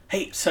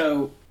Hey,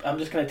 so I'm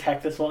just gonna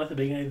tack this one at the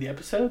beginning of the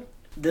episode.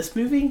 This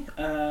movie,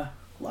 a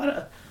lot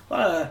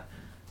of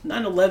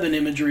 9/11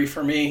 imagery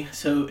for me,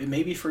 so it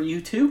may be for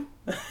you too.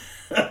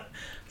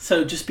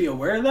 So just be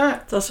aware of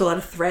that. It's also a lot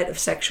of threat of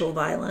sexual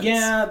violence.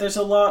 Yeah, there's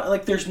a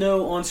lot. There's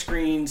no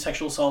on-screen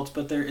sexual assaults,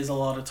 but there is a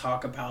lot of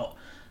talk about.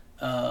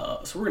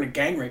 So we're gonna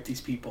gang rape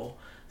these people.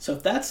 So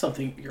if that's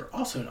something you're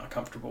also not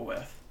comfortable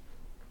with,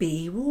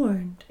 be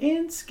warned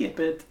and skip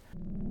it.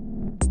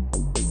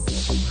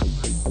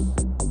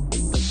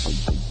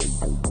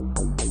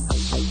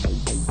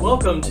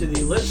 Welcome to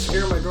the Let's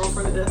Scare My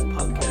Girlfriend to Death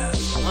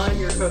podcast. I'm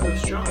your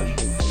co-host, Josh.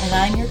 And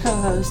I'm your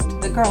co-host,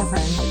 the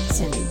girlfriend,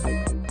 Cindy.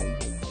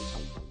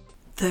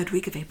 Third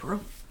week of April.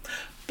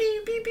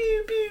 Pew, pew,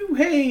 pew, pew.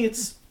 Hey,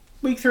 it's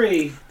week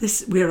 3.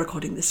 We're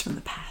recording this from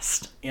the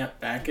past. Yep,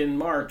 back in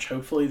March.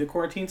 Hopefully the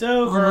quarantine's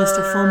over. Almost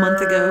a full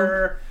month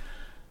ago.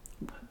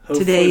 Hopefully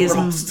Today we're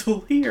all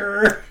still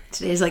here.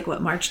 Today's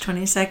March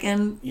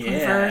 22nd?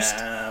 Yeah.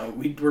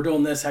 21st? We're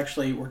doing this,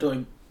 actually,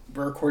 we're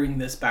recording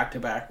this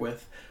back-to-back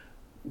with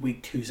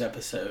week 2's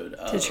episode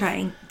of to try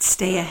and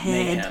stay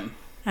ahead. Mayhem.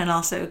 And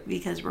also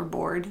because we're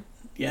bored.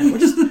 Yeah, we're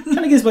just trying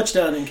to get as much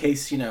done in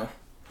case, the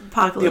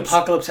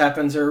apocalypse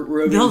happens or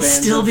roving they'll bands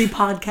still be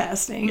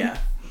podcasting. Yeah.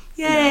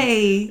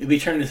 Yay! It'd be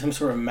turned into some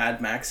sort of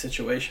Mad Max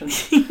situation.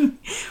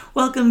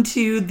 Welcome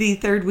to the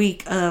third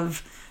week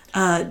of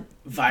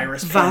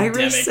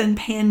Virus and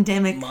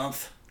pandemic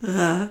month.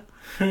 All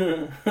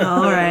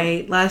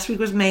right. Last week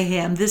was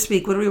Mayhem. This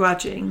week, what are we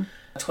watching?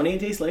 28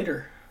 Days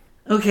Later.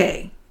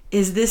 Okay.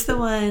 Is this the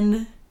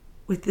one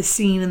with the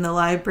scene in the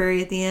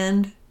library at the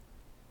end?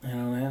 I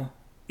don't know.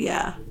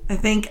 Yeah. I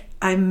think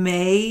I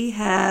may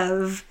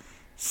have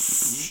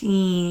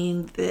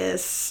seen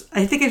this.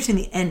 I think I've seen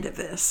the end of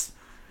this.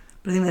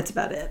 But I think that's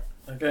about it.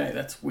 Okay,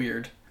 that's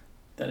weird.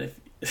 That if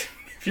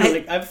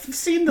you're I've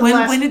seen the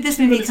last... When did this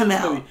movie come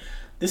out?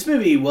 This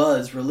movie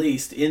was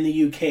released in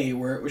the UK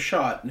where it was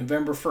shot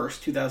November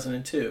 1st,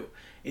 2002.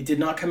 It did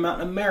not come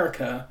out in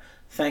America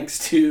thanks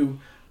to...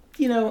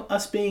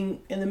 us being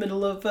in the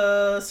middle of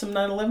some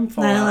 9/11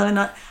 fallout.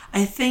 9/11,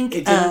 I think...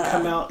 It didn't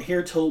come out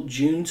here till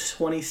June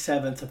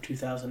 27th of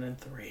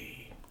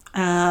 2003.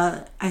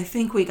 I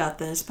think we got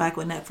this back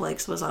when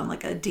Netflix was on a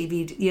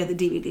DVD, the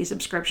DVD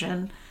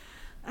subscription.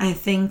 I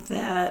think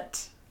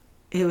that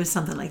it was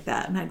something like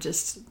that. And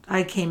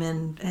I came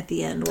in at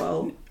the end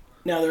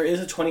Now, there is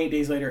a 28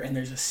 Days Later, and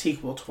there's a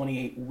sequel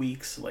 28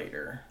 Weeks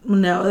Later.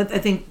 No, I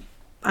think...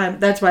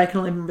 that's why I can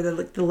only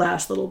remember the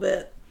last little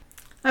bit.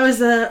 I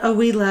was a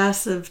wee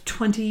lass of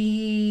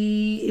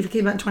 20... If it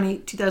came out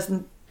in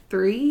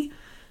 2003,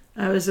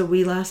 I was a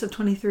wee lass of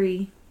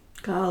 23.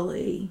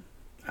 Golly.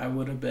 I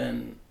would have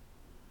been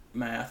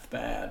math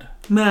bad.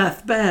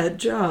 Math bad,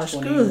 Josh.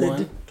 21.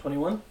 Good.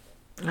 21?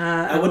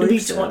 I wouldn't be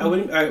so. 20. I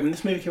wouldn't. When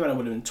this movie came out, I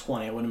would have been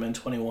 20. I wouldn't have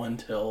been 21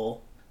 till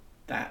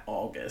that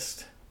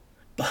August.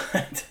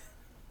 But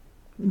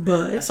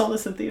I saw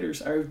this in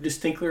theaters. I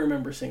distinctly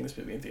remember seeing this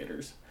movie in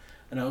theaters.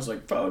 And I was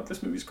like, fuck,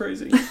 this movie's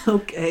crazy.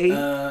 Okay.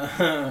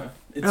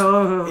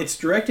 It's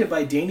directed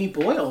by Danny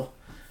Boyle,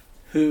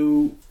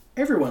 who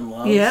everyone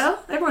loves. Yeah,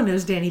 everyone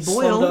knows Danny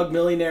Boyle. Slumdog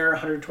Millionaire,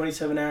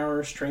 127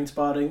 Hours,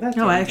 Trainspotting. That's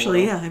Danny Boyle.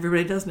 Yeah,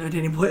 everybody does know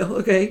Danny Boyle.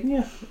 Okay.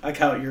 Yeah. I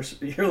count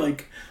you're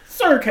like,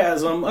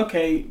 sarcasm.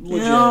 Okay,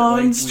 legit. No,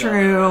 it's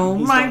true.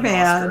 My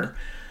bad.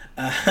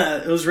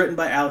 It was written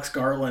by Alex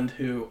Garland,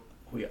 who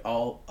we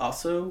all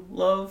also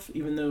love,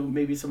 even though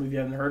maybe some of you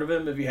haven't heard of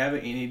him. If you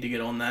haven't, you need to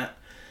get on that.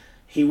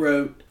 He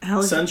wrote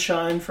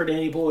Sunshine for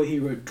Danny Boyle. He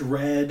wrote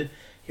Dread.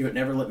 He wrote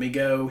Never Let Me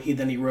Go. He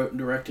wrote and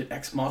directed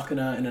Ex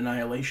Machina and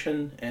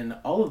Annihilation. And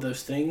all of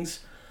those things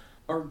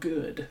are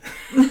good.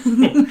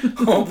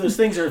 All of those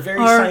things are very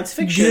science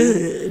fiction.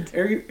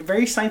 Good.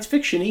 Very science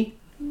fiction-y.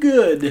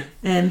 Good.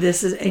 And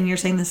you're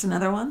saying this is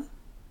another one?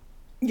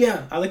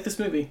 Yeah, I like this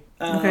movie.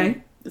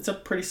 Okay. It's a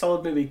pretty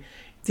solid movie.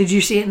 Did you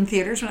see it in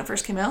theaters when it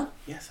first came out?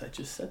 Yes, I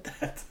just said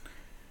that.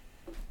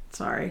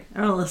 Sorry,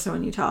 I don't listen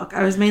when you talk.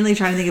 I was mainly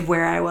trying to think of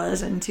where I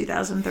was in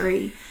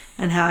 2003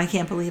 and how I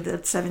can't believe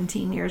that's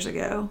 17 years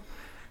ago.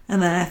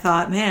 And then I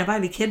thought, man, if I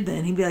had a kid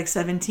then, he'd be like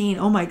 17.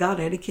 Oh my God,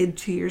 I had a kid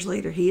 2 years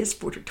later. He is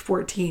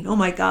 14. Oh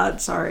my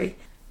God, sorry.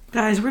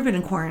 Guys, we've been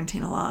in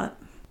quarantine a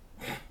lot.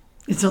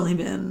 It's only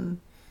been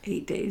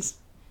 8 days.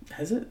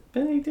 Has it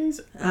been 8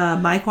 days?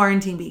 My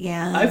quarantine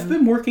began... I've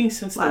been working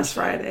since last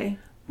Friday.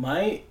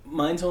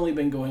 Mine's only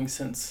been going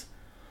since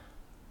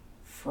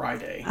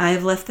Friday.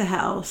 I've left the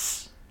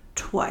house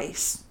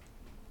twice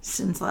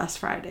since last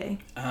Friday.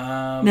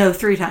 No,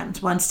 3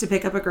 times. Once to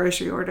pick up a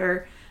grocery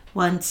order,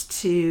 once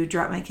to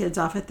drop my kids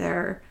off at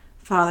their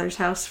father's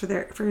house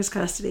for his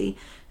custody,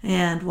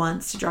 and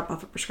once to drop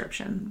off a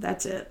prescription.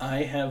 That's it. I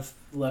have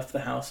left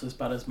the house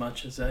about as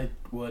much as I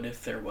would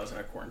if there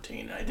wasn't a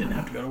quarantine. I didn't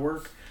have to go to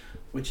work,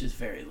 which is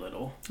very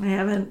little. I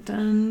haven't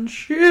done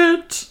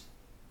shit.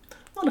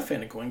 Not a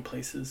fan of going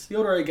places. The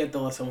older I get,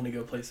 the less I want to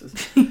go places.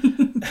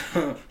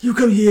 You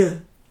come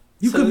here.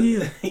 Come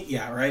here.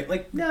 Yeah,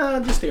 right? Nah,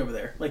 just stay over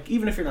there.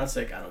 Even if you're not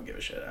sick, I don't give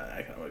a shit.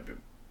 I kind of want to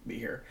be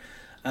here.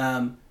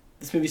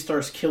 This movie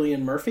stars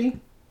Cillian Murphy,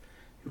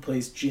 who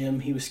plays Jim.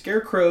 He was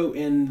Scarecrow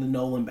in the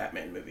Nolan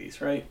Batman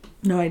movies, right?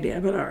 No idea,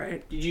 but all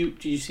right.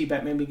 Did you see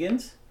Batman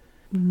Begins?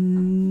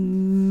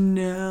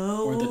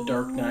 No. Or The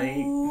Dark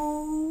Knight?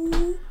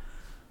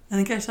 I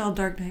think I saw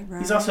Dark Knight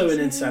Rises. He's also in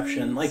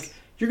Inception. Like,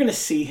 you're going to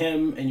see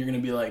him and you're going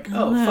to be like,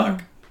 oh,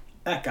 fuck,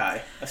 that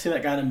guy. I've seen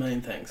that guy in a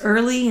million things.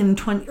 Early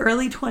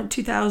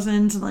 2000s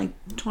and like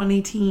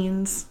 20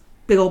 teens.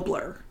 Big old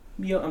blur.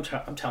 You know,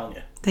 I'm telling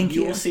you. Thank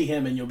you. You will see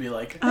him and you'll be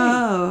like, hey,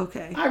 oh,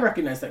 okay. I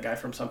recognize that guy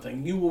from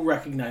something. You will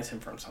recognize him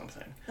from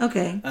something.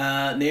 Okay.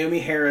 Naomi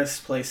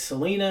Harris plays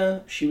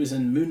Selena. She was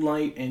in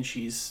Moonlight and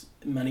she's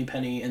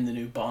Moneypenny in the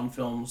new Bond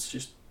films.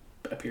 Just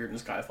appeared in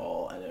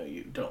Skyfall. I know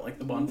you don't like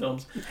the Bond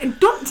films.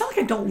 It's not like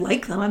I don't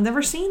like them. I've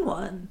never seen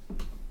one.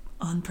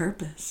 On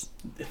purpose.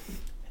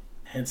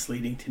 Hence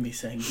leading to me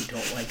saying you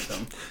don't like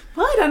them.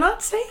 What? I'm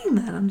not saying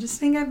that. I'm just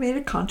saying I've made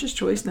a conscious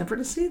choice never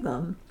to see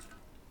them.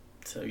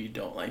 So you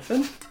don't like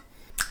them?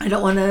 I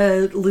don't want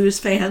to lose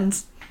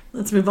fans.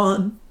 Let's move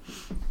on.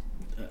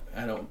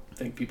 I don't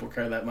think people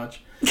care that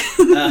much.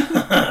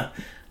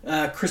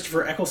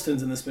 Christopher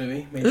Eccleston's in this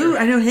movie. Ooh,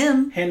 I know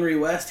him. Henry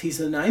West, he's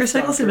the ninth Chris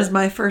Doctor. Eccleston was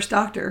my first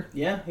Doctor.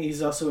 Yeah,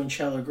 he's also in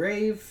Shallow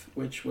Grave,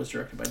 which was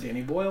directed by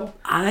Danny Boyle.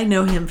 I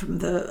know him from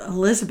the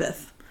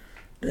Elizabeth,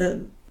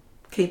 the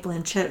Cate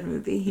Blanchett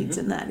movie. He's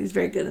in that. He's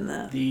very good in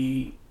that.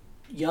 The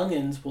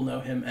youngins will know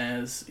him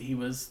as he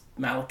was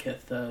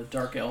Malekith, the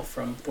dark elf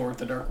from Thor: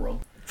 The Dark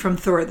World. From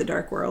Thor: The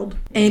Dark World.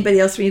 Anybody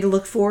else we need to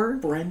look for?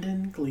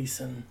 Brendan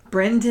Gleeson.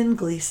 Brendan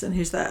Gleeson.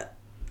 Who's that?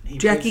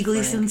 Jackie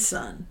Gleason's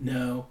son.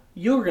 No.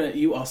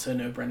 You also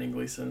know Brendan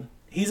Gleeson.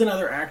 He's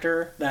another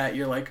actor that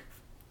you're like,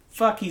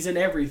 fuck, he's in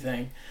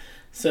everything.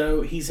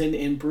 So he's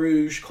in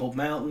Bruges, Cold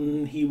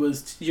Mountain. Did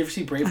you ever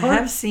see Braveheart? I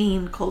have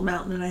seen Cold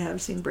Mountain and I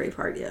have seen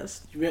Braveheart,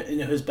 yes. You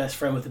know his best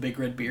friend with the big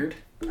red beard?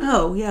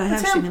 Oh, yeah, I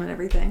have seen him in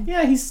everything.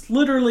 Yeah, he's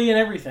literally in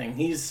everything.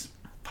 He's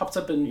pops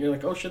up and you're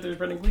like, oh shit, there's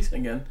Brendan Gleeson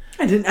again.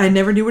 I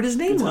never knew what his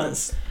name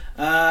was.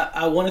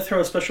 I want to throw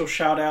a special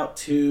shout out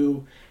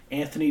to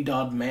Anthony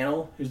Dodd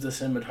Mantle, who's the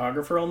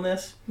cinematographer on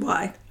this.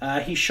 Why?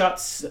 He shot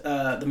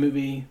the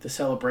movie The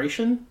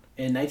Celebration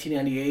in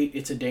 1998.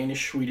 It's a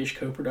Danish-Swedish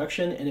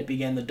co-production, and it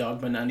began the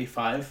Dogma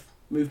 95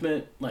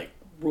 movement, like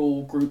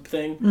rule group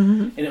thing.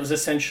 Mm-hmm. And it was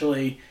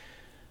essentially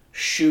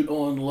shoot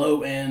on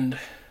low-end,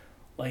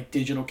 like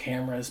digital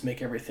cameras,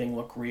 make everything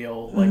look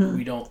real. Like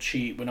we don't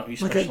cheat, we don't use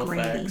special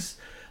effects.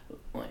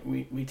 Like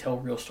we tell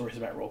real stories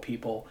about real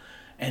people.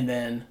 And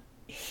then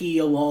he,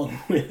 along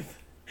with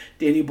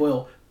Danny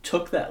Boyle,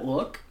 took that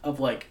look of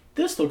like,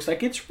 this looks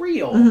like it's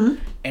real,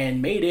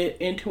 and made it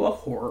into a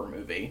horror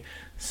movie.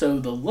 So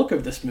the look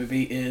of this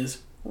movie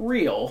is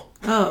real.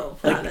 Oh,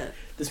 got it.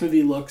 This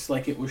movie looks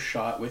like it was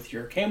shot with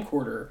your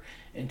camcorder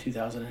in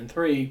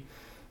 2003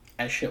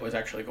 as shit was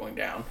actually going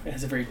down. It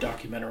has a very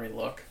documentary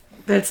look.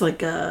 That's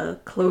like a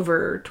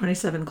Clover,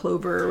 27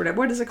 Clover, or whatever.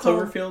 What is it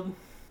called? Cloverfield?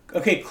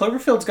 Okay,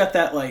 Cloverfield's got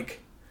that, like,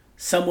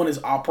 someone is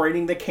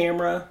operating the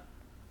camera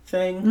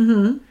thing.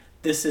 Mm-hmm.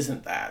 This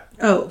isn't that.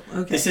 Oh,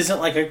 okay. This isn't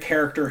like a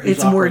character who's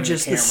it's operating more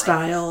just the camera. The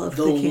style of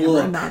the camera,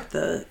 look, not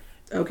the...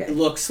 Okay. It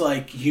looks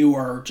like you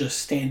are just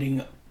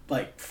standing,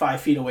 like,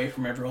 5 feet away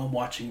from everyone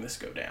watching this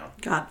go down.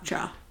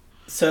 Gotcha.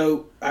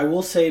 So, I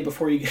will say,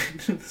 before you get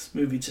into this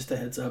movie, just a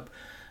heads up,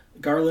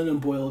 Garland and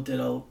Boyle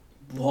did a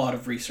lot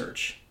of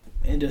research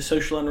into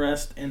social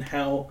unrest and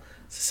how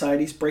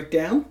societies break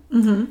down.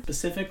 Mm-hmm.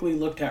 Specifically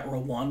looked at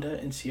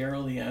Rwanda and Sierra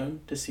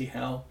Leone to see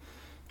how,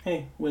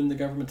 hey, when the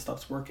government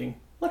stops working,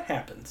 what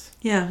happens?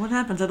 Yeah, what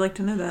happens? I'd like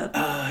to know that.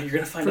 You're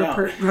going to find out.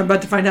 I'm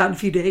about to find out in a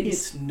few days.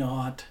 It's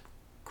not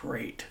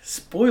great.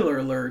 Spoiler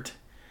alert,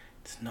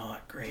 it's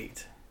not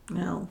great.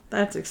 No,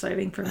 that's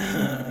exciting for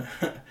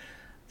me.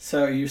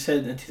 So you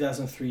said in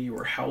 2003 you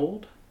were how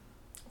old?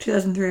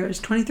 2003, I was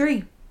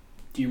 23.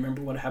 Do you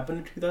remember what happened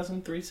in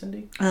 2003,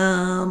 Cindy?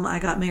 I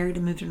got married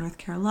and moved to North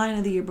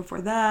Carolina the year before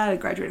that. I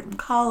graduated from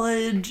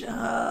college.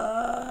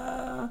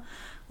 What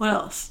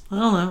else? I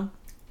don't know.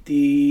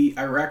 The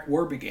Iraq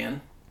War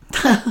began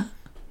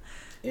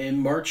in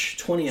March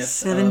 20th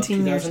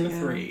 17 of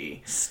 2003. Years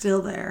ago.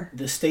 Still there.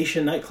 The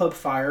Station nightclub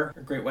fire,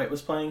 Great White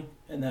was playing,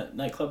 and that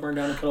nightclub burned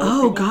down and killed all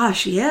Oh, people.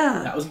 gosh,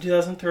 yeah. That was in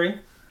 2003.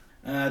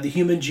 The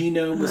human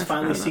genome was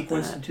finally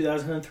sequenced in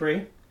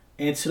 2003.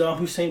 And Saddam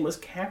Hussein was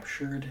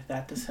captured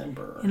that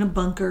December. In a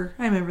bunker.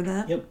 I remember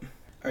that. Yep.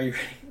 Are you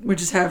ready?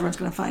 Which is how everyone's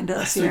going to find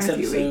us in a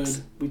few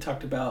weeks. We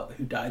talked about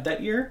who died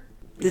that year.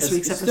 This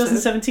week's episode?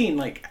 2017.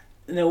 Like,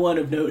 no one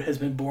of note has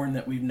been born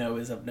that we know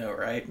is of note,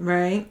 right?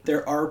 Right.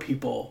 There are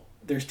people.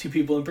 There's 2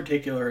 people in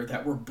particular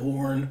that were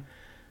born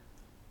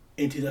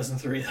in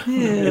 2003. Are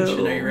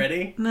you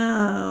ready?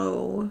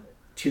 No.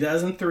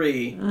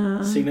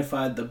 2003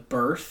 signified the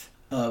birth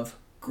of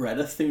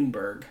Greta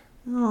Thunberg.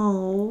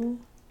 Oh.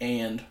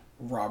 And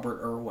Robert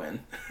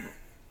Irwin.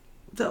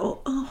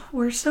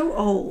 We're so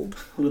old.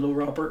 Little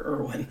Robert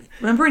Irwin.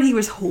 Remember when he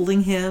was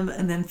holding him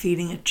and then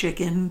feeding a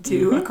chicken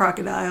to a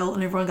crocodile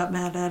and everyone got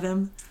mad at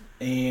him?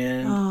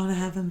 And to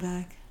have him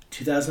back.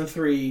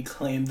 2003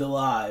 claimed the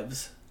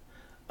lives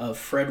of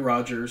Fred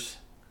Rogers,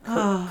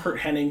 Kurt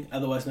Hennig,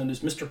 otherwise known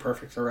as Mr.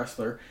 Perfect, the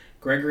wrestler,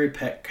 Gregory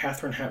Peck,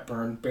 Katharine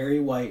Hepburn, Barry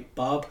White,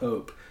 Bob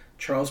Hope,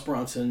 Charles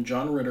Bronson,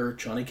 John Ritter,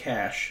 Johnny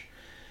Cash,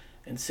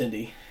 and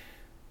Cindy.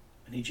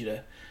 I need you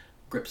to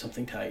grip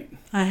something tight.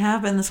 I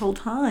have been this whole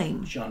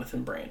time.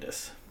 Jonathan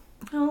Brandis.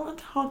 I don't want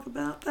to talk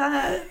about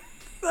that.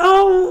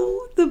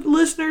 Oh, the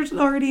listeners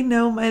already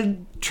know my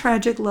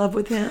tragic love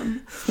with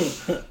him.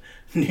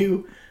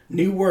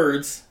 New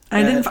words.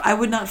 I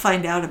would not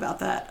find out about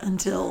that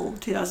until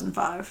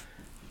 2005.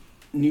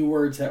 New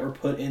words that were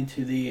put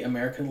into the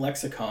American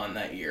lexicon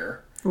that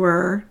year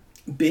were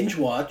binge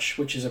watch,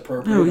 which is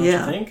appropriate, don't you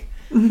think?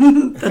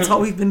 That's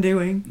all we've been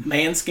doing.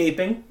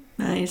 Manscaping.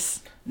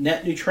 Nice.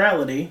 Net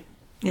neutrality.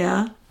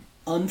 Yeah.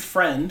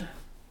 Unfriend.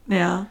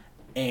 Yeah.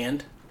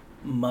 And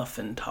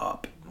muffin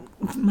top.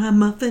 My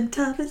muffin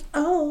top is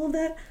all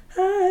that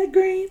high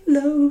green,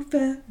 low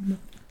fat.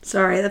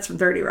 Sorry, that's from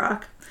 30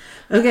 Rock.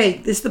 Okay,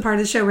 this is the part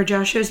of the show where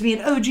Josh shows me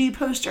an OG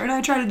poster and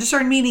I try to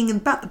discern meaning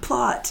about the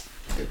plot.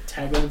 The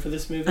tagline for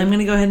this movie? I'm going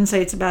to go ahead and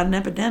say it's about an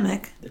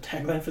epidemic. The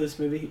tagline for this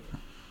movie: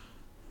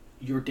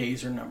 your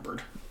days are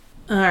numbered.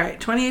 All right,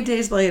 28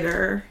 days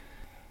later,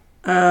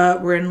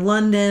 we're in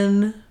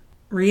London.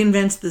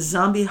 Reinvents the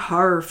zombie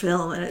horror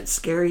film and it's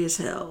scary as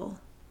hell.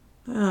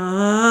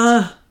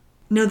 No,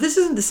 this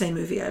isn't the same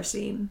movie I've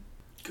seen.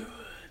 Good.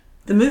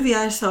 The movie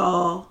I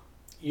saw...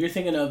 You're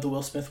thinking of the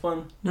Will Smith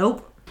one?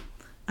 Nope.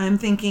 I'm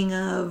thinking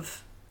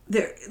of...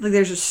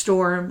 there's a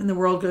storm and the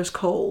world goes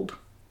cold.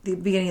 The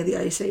beginning of the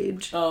Ice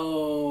Age.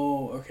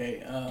 Oh, okay.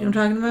 Do you know what I'm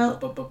talking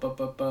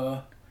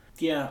about?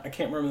 Yeah, I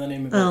can't remember the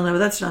name of it. Oh, no, but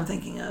that's what I'm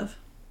thinking of.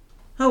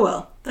 Oh,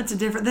 well. That's a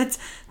different...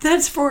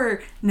 That's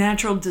for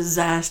natural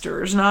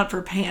disasters, not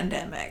for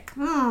pandemic.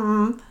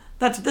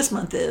 That's what this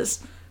month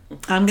is.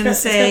 I'm going to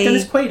say...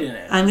 It's got Dennis Quaid in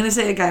it. I'm going to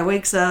say a guy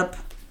wakes up,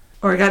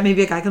 or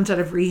maybe a guy comes out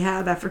of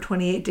rehab after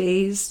 28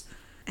 days,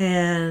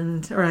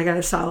 or I got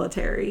a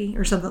solitary,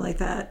 or something like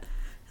that,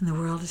 and the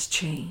world has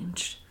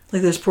changed.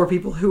 Like those poor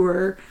people who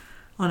were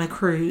on a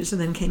cruise and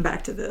then came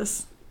back to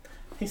this.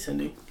 Hey,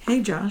 Cindy.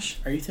 Hey, Josh.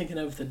 Are you thinking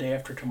of The Day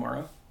After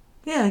Tomorrow?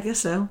 Yeah, I guess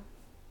so.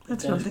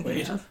 That's what I'm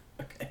thinking of.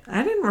 Okay.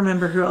 I didn't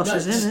remember who else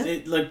was in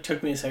it. It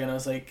took me a second. I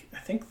was like, I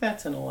think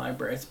that's in a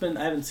library. I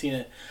haven't seen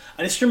it.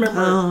 I just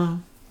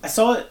remember I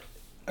saw it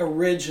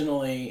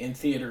originally in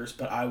theaters,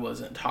 but I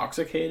was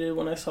intoxicated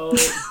when I saw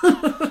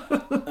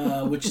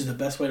it, which is the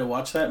best way to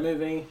watch that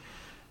movie.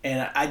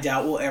 And I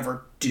doubt we'll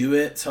ever do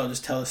it, so I'll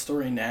just tell the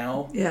story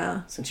now.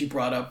 Yeah. Since you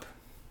brought up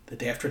The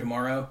Day After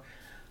Tomorrow,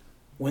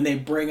 when they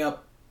bring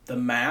up the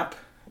map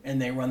and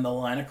they run the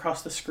line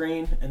across the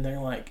screen, and they're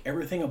like,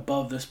 everything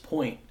above this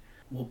point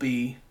will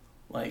be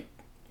like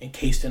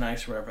encased in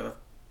ice or whatever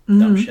the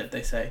dumb shit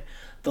they say.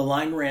 The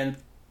line ran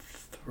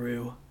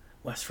through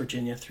West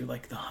Virginia, through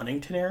like the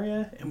Huntington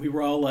area, and we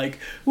were all like,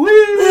 woo!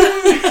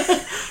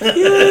 Yeah,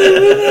 we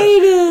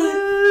made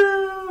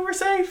it! We're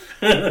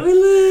safe! We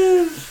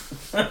live!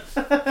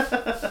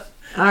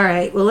 All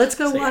right, well, let's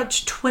go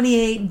watch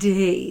 28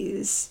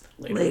 Days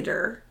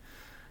later.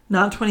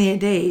 Not 28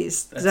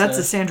 Days. That's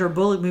a Sandra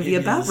Bullock movie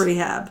about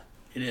rehab.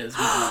 It is.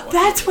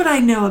 That's what I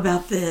know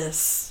about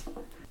this.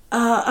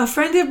 A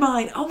friend of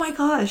mine, oh my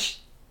gosh.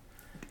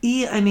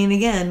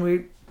 Again,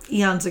 we're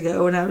eons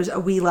ago when I was a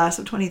wee lass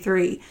of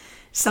 23.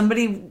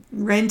 Somebody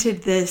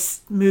rented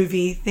this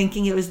movie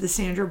thinking it was the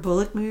Sandra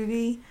Bullock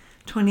movie,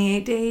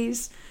 28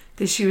 Days,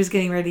 because she was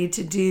getting ready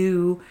to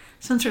do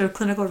some sort of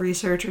clinical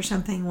research or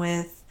something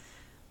with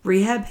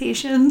rehab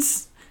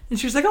patients. And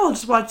she was like, oh, I'll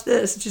just watch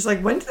this. And she's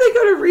like, when did they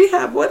go to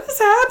rehab? What is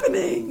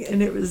happening?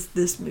 And it was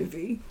this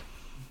movie.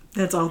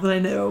 That's all that I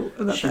know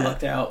about that. She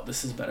lucked out.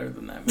 This is better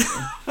than that movie.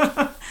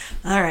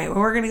 All right. Well,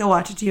 we're going to go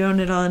watch it. Do you own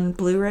it on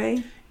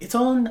Blu-ray? It's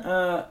on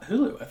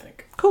Hulu, I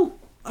think. Cool.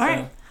 All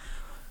right.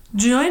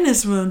 Join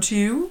us, won't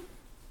you?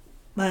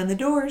 Mind the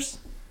doors.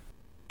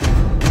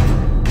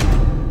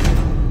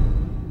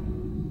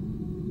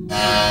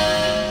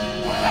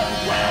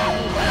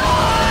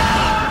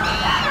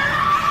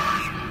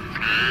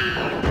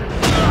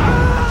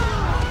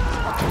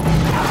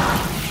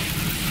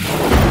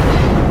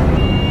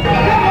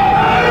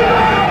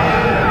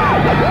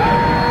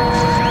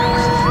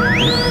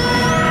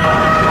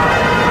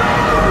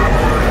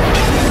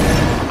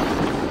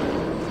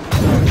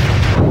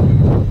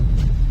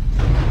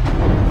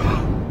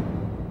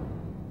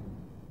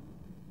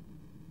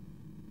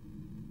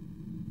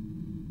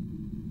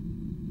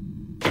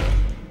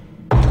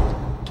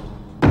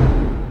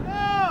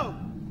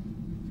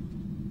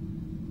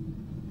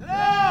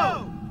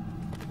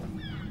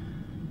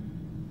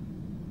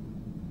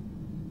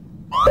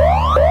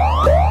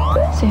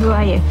 So who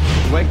are you?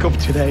 I wake up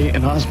today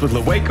in hospital.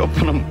 I wake up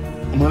and I'm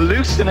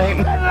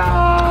hallucinating.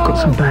 I've got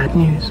some bad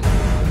news.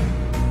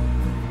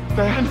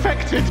 They're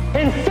infected.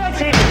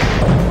 Infected!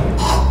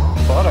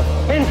 Father.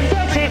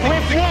 Infected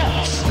with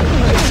what?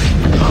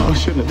 Oh, I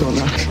shouldn't have done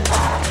that.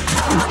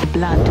 It's the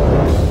blood.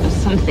 There's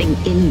something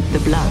in the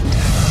blood.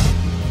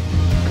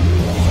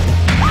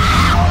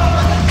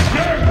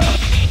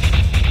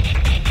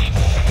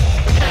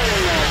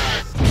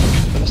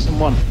 Lesson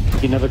 1.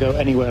 You never go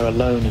anywhere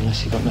alone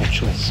unless you've got no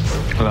choice.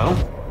 Hello?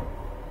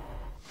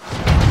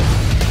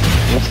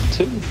 Lesson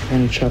too.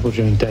 Only travel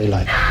during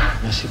daylight,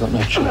 unless you've got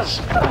no choice.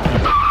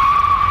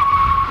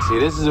 See,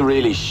 this is a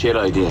really shit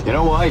idea. You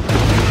know why?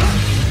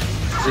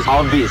 This is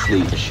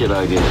obviously a shit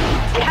idea.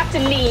 We have to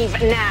leave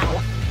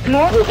now.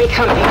 More will be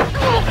coming.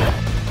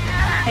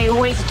 They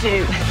always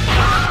do.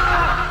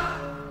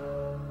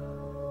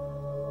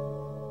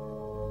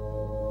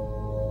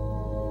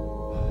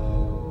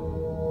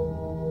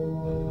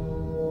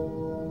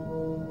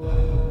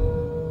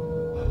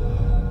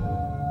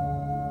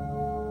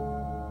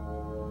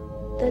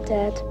 They're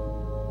dead.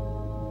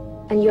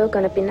 And you're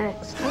gonna be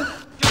next.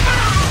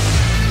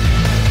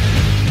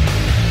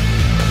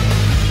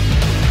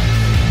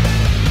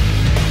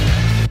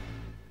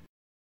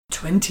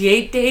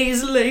 28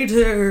 days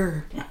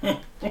later.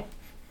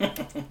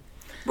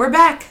 We're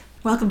back.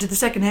 Welcome to the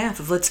second half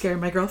of Let's Scare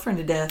My Girlfriend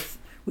to Death.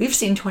 We've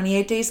seen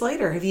 28 Days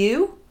Later. Have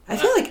you? I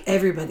feel like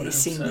everybody's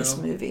seen this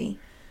movie.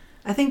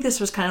 I think this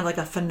was kind of like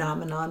a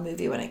phenomenon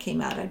movie when it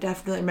came out. I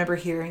definitely remember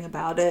hearing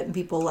about it and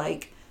people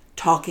like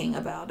talking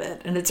about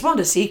it. And it spawned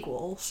a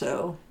sequel,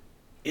 so...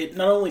 It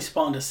not only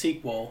spawned a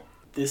sequel,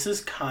 this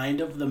is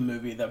kind of the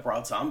movie that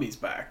brought zombies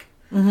back.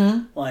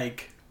 Mm-hmm.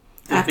 Like...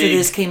 After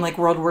this came like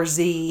World War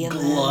Z and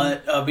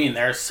glut. I mean,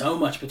 there's so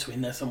much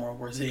between this and World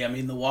War Z. I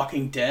mean, The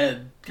Walking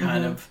Dead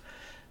kind of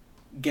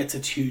gets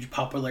its huge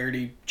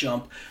popularity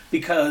jump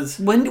because...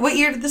 What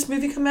year did this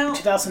movie come out?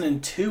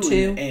 2002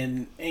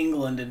 in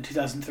England and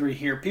 2003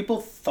 here.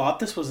 People thought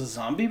this was a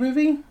zombie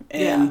movie.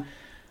 And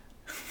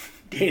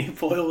Danny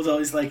Boyle was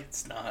always like,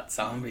 it's not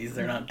zombies.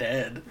 They're not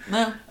dead.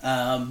 No.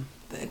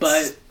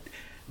 But...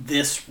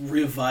 this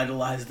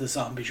revitalized the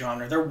zombie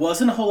genre. There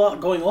wasn't a whole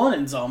lot going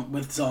on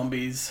with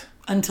zombies.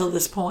 Until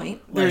this point.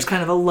 There's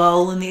kind of a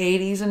lull in the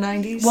 80s and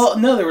 90s. Well,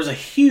 no, there was a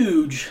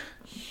huge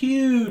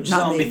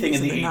zombie thing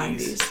in the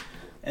 80s.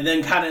 And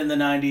then kind of in the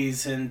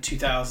 90s and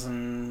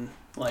 2000...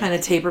 kind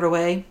of tapered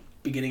away.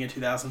 Beginning of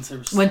 2000s. There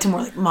was, went to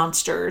more like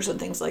monsters and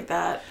things like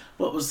that.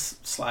 Well, it was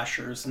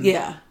slashers. And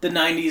yeah. The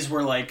 90s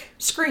were like...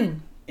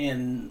 Scream.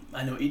 And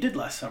I Know What You Did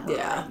Last Summer.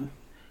 Yeah. And,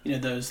 you know,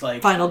 those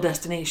like... Final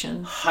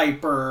Destination.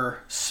 Hyper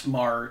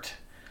smart.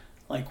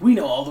 Like, we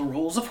know all the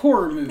rules of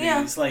horror movies.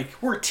 Yeah.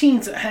 Like, we're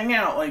teens that hang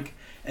out. Like,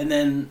 and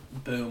then,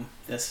 boom,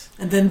 this.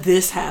 And then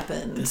this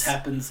happens. This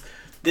happens.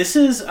 This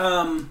is,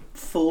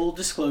 full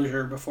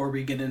disclosure before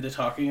we get into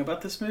talking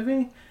about this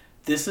movie.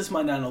 This is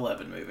my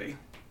 9/11 movie.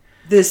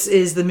 This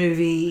is the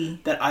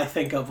movie... that I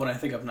think of when I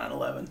think of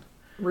 9/11.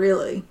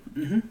 Really?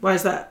 Mm-hmm. Why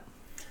is that?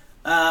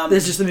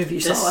 This is just the movie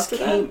you saw after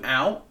that? This came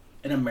out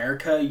in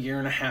America a year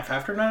and a half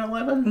after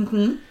 9/11. Mm-hmm.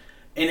 And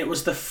it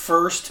was the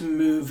first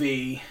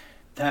movie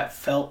that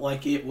felt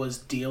like it was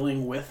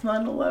dealing with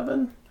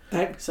 9/11.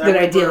 That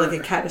idea, like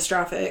a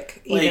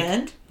catastrophic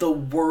event. The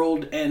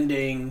world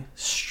ending,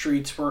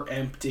 streets were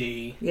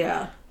empty.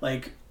 Yeah.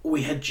 Like,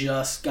 we had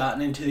just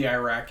gotten into the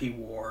Iraqi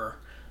war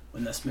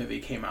when this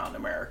movie came out in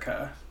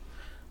America.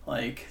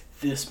 Like,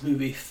 this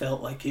movie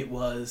felt like it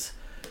was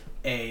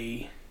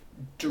a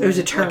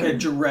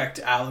direct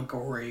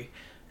allegory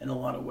in a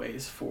lot of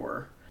ways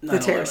for 9/11. The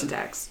terrorist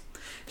attacks.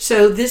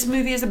 So this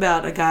movie is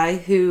about a guy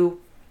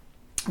who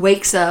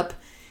wakes up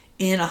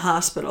in a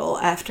hospital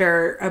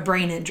after a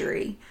brain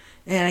injury.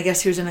 And I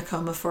guess he was in a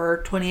coma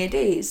for 28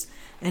 days.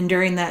 And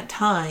during that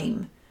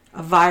time,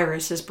 a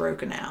virus has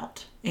broken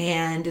out.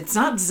 And it's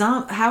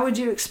not how would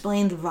you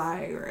explain the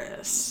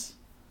virus?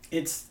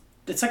 It's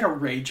like a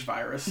rage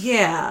virus.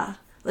 Yeah.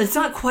 It's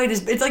not quite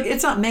as...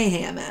 It's not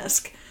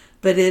Mayhem-esque.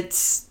 But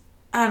it's...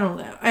 I don't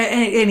know.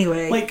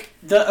 Anyway. Like,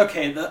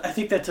 I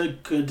think that's a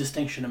good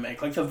distinction to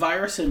make. Like, the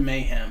virus in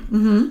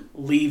Mayhem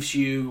leaves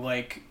you,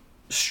 like,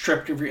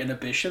 stripped of your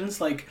inhibitions.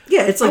 Like,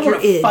 yeah, it's like I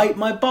want to fight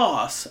my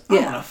boss. I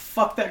want to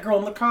fuck that girl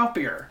in the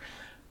copier.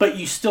 But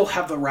you still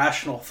have the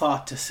rational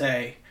thought to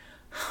say,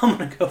 I'm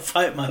going to go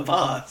fight my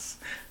boss.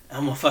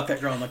 I'm going to fuck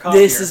that girl in the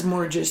copier. This is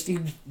more just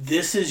you.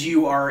 This is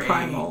you are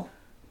primal.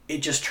 It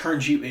just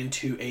turns you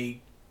into a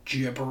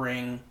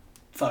gibbering...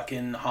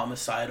 fucking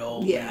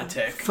homicidal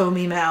lunatic.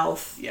 Foamy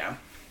mouth. Yeah.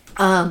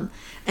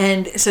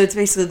 And so it's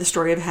basically the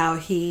story of how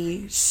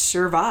he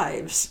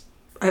survives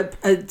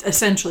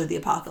essentially the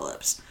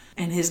apocalypse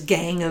and his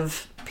gang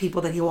of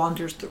people that he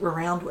wanders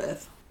around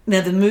with.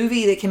 Now the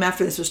movie that came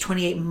after this was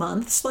 28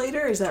 months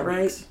later, is that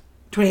right?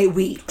 28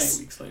 weeks. 28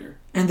 weeks later.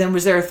 And then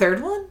was there a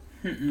third one?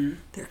 Mm-mm.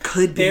 There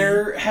could be.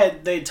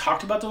 They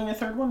talked about doing a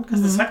third one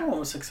because the second one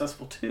was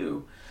successful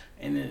too.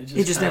 And it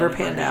just never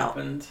panned out.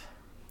 Happened.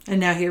 And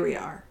now here we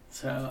are.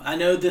 So, I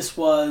know this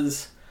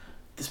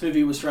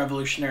movie was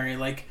revolutionary.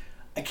 Like,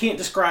 I can't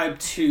describe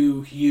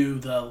to you,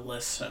 the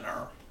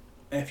listener,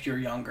 if you're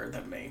younger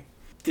than me.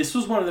 This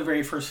was one of the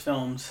very first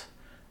films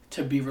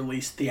to be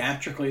released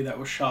theatrically that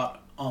was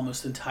shot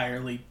almost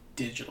entirely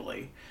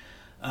digitally.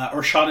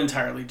 Or shot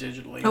entirely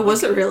digitally. Oh,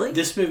 was it really?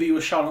 This movie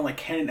was shot on, like,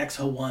 Canon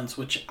XO1s,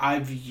 which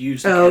I've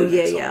used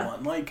XO1. Yeah.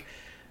 Like,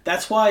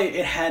 that's why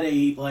it had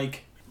a,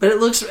 like... But it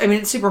looks,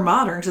 it's super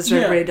modern because that's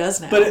what everybody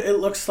does now. But it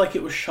looks like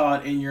it was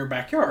shot in your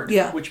backyard.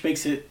 Yeah. Which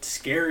makes it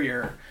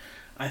scarier,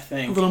 I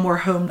think. A little more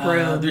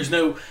homegrown. There's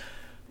no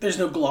there's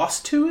no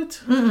gloss to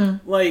it.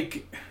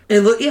 Like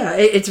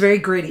it's very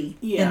gritty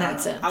in that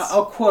sense.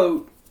 I'll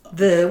quote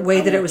the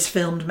way that it was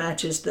filmed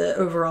matches the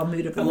overall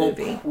mood of the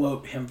movie. I won't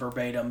quote him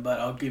verbatim, but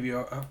I'll give you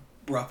a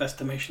rough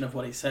estimation of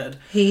what he said.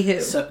 He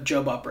who?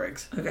 Joe Bob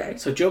Briggs. Okay.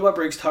 So Joe Bob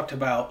Briggs talked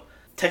about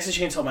Texas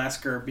Chainsaw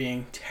Massacre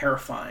being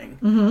terrifying,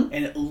 and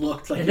it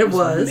looked like it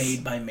was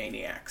made by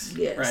maniacs.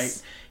 Yes.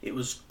 Right? It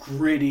was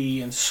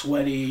gritty and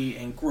sweaty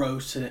and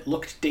gross, and it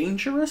looked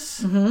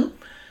dangerous.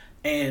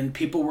 And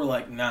people were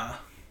like, nah.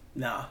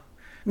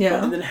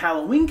 Yeah. And then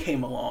Halloween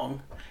came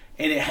along,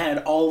 and it had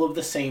all of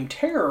the same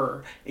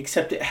terror,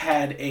 except it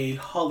had a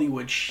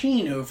Hollywood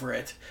sheen over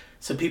it.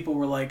 So people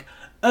were like,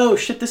 oh,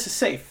 shit, this is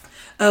safe.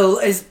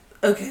 Oh,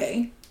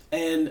 okay.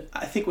 And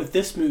I think with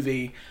this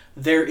movie,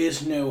 there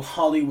is no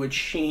Hollywood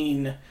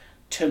sheen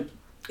to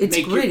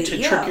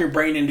trick your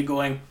brain into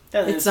going,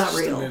 it's not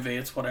real. A movie,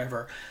 it's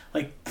whatever.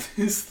 Like,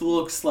 this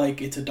looks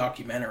like it's a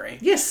documentary.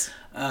 Yes.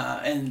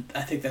 And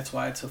I think that's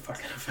why it's so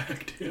fucking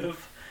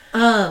effective.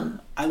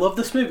 I love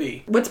this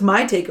movie. What's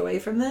my takeaway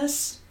from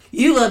this?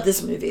 You love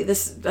this movie.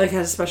 This has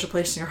a special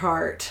place in your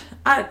heart.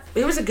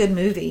 It was a good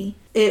movie.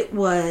 It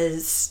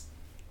was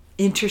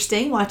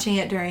interesting watching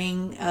it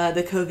during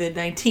the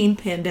COVID-19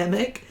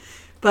 pandemic.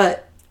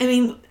 But, I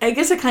mean, I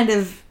guess it kind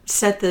of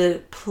set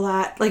the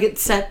plot, like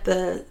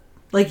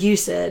you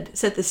said,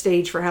 set the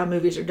stage for how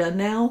movies are done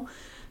now.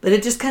 But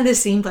it just kind of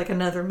seemed like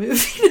another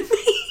movie to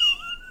me.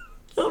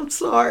 I'm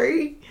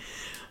sorry.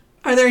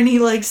 Are there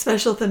any,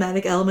 special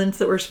thematic elements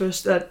that we're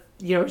supposed to,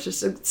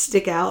 just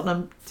stick out and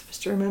I'm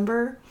supposed to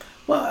remember?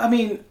 Well, I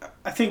mean,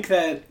 I think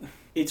that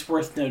it's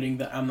worth noting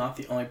that I'm not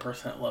the only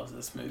person that loves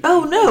this movie.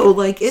 Oh, no,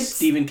 it's...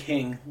 Stephen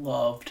King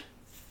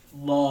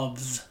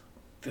loves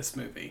this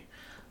movie.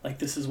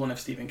 This is one of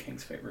Stephen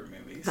King's favorite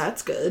movies.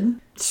 That's good.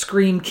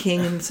 Scream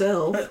King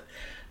himself.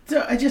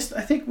 So I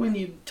think when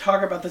you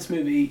talk about this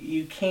movie,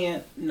 you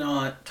can't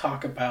not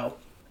talk about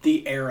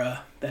the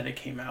era that it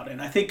came out in.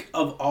 I think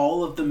of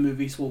all of the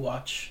movies we'll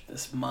watch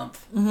this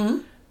month,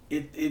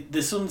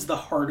 this one's the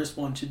hardest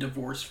one to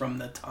divorce from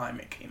the time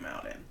it came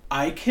out in.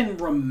 I can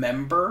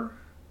remember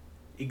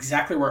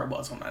exactly where I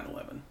was on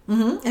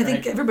 9/11. I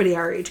think everybody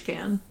our age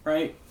can.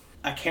 Right?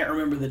 I can't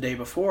remember the day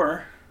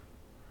before.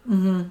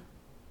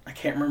 I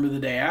can't remember the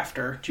day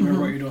after. Do you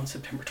remember what you're doing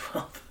September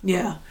 12th?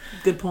 Yeah,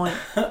 good point.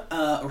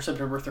 Or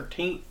September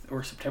 13th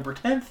or September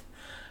 10th.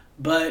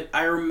 But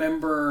I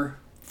remember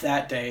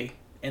that day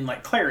in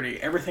clarity,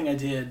 everything I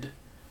did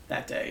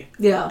that day.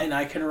 Yeah. And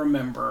I can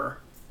remember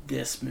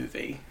this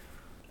movie.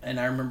 And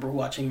I remember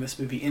watching this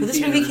movie in theaters.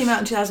 This movie came out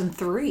in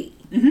 2003.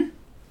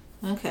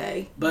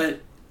 Okay. But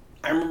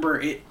I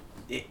remember it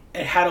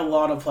had a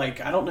lot of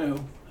I don't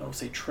know, I don't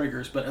say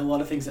triggers, but a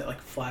lot of things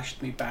that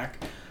flashed me back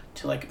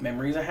to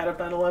memories I had of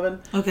 9/11.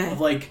 Okay.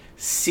 Of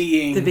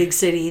seeing the big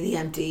city,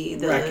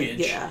 the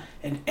wreckage,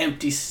 and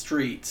empty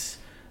streets,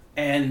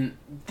 and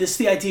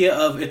the idea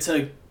of it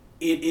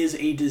is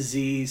a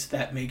disease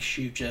that makes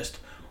you just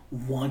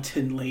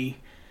wantonly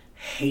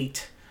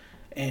hate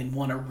and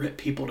want to rip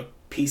people to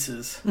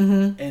pieces,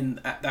 and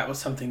that was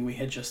something we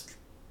had just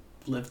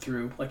lived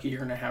through a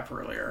year and a half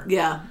earlier.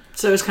 Yeah,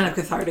 so it was kind of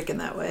cathartic in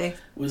that way.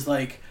 It was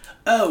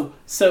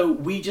so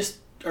we just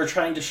are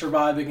trying to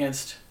survive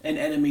against an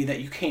enemy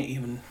that you can't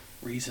even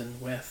reason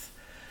with.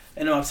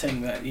 And I'm not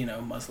saying that,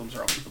 Muslims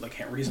are all people that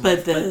can't reason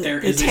with, but there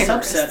is a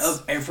subset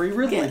of every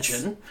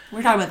religion. Yes.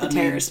 We're talking about the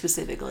terrorists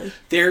specifically.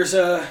 There's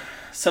a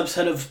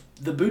subset of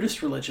the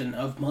Buddhist religion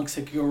of monks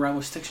that go around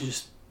with sticks and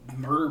just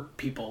murder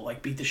people,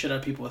 beat the shit out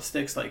of people with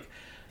sticks.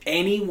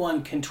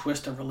 Anyone can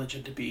twist a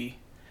religion to be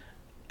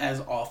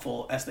as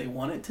awful as they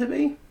want it to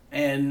be,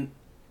 and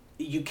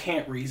you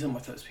can't reason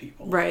with those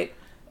people. Right.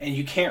 And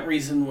you can't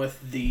reason with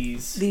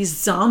these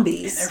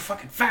zombies. And they're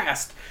fucking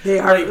fast. They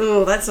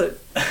are. That's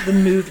the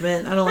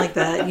movement. I don't like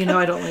that.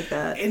 I don't like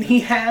that. And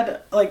he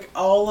had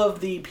all of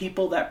the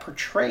people that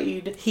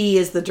portrayed. He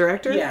is the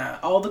director? Yeah,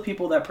 all the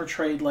people that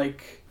portrayed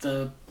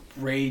the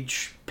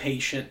rage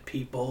patient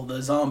people,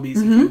 the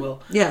zombies, if you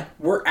will. Yeah,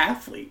 were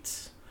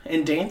athletes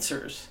and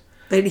dancers.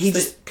 He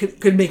just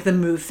could make them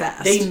move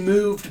fast. They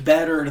moved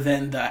better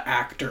than the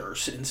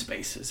actors in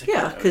spaces.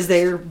 Yeah, because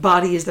their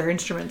body is their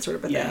instrument, sort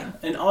of a thing. Yeah,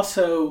 and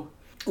also,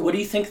 what do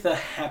you think the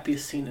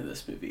happiest scene of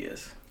this movie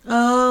is?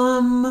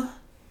 I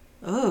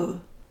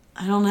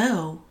don't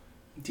know.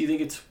 Do you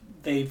think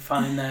they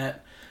find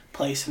that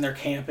place and they're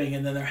camping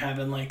and then they're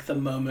having the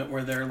moment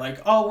where they're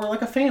oh, we're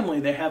like a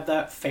family. They have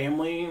that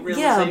family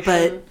realization.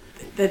 Yeah,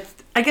 but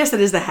I guess that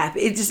is the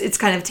happy. It's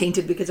kind of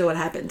tainted because of what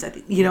happens at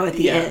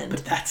the end.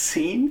 But that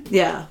scene,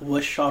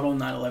 was shot on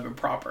 9/11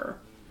 proper,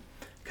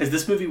 because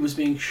this movie was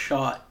being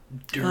shot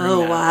during.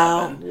 Oh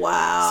 9/11.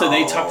 Wow! So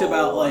they talked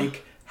about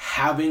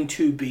having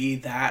to be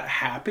that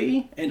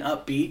happy and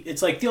upbeat.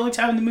 It's the only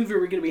time in the movie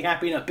we're going to be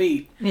happy and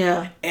upbeat.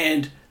 Yeah,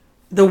 and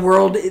the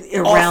world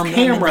around off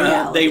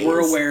camera, they were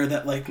aware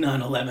that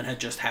 9/11 had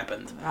just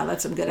happened. Wow,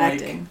 that's some good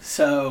acting.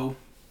 So,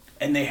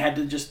 and they had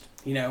to just.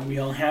 We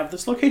only have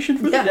this location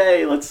for the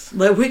day.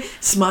 Let we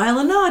smile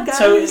and nod, guys.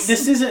 So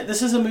this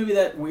is a movie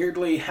that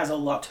weirdly has a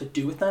lot to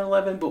do with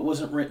 9/11, but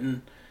wasn't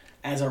written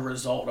as a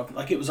result of,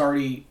 like, it was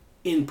already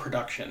in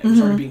production. It was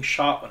already being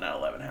shot when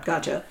 9/11 happened.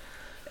 Gotcha.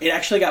 It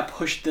actually got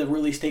pushed, the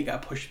release date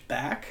got pushed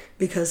back.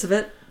 Because of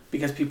it?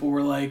 Because people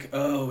were like,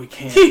 oh, we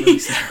can't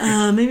release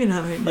that. Maybe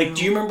not right now. Like,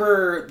 do you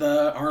remember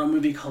the Arnold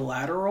movie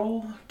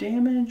Collateral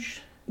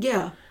Damage?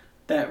 Yeah.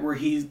 That where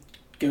he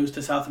goes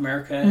to South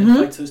America and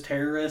fights those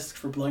terrorists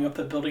for blowing up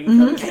that building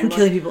and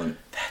killing people.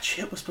 That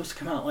shit was supposed to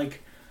come out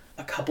like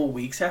a couple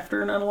weeks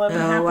after 9/11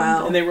 happened.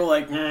 Wow. And they were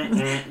like,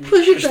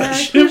 push it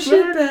back.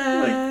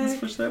 Like, let's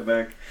push that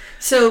back.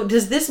 So,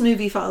 does this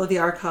movie follow the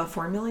Arkoff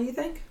formula, you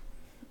think?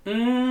 You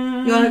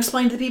want to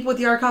explain to the people what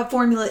the Arkoff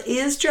formula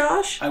is,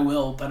 Josh? I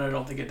will, but I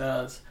don't think it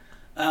does.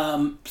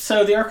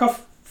 So the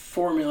Arkoff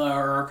formula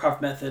or Arkoff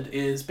method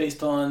is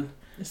based on...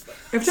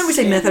 Every time we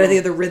say method, I think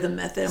of the rhythm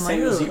method. I'm like,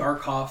 Samuel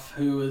Arkoff,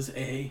 who was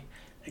a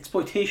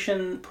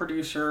exploitation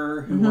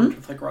producer who worked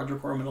with like Roger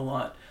Corman a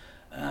lot.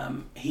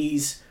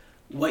 He's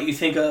what you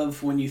think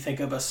of when you think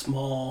of a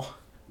small,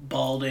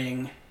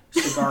 balding,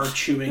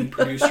 cigar-chewing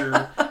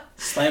producer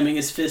slamming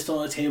his fist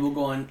on the table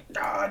going,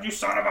 God, you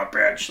son of a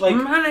bitch. Like,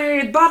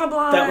 money, bottom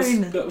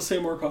line. That was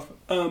Sam Arkoff.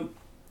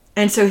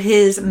 And so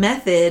his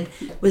method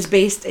was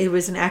it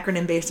was an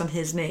acronym based on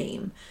his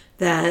name.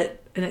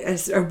 That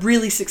a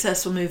really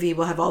successful movie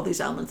will have all these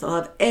elements. They'll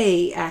have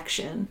A,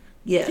 action.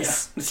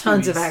 Yes. Yeah,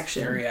 tons of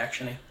action. Very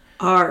actiony.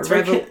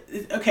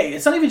 Okay,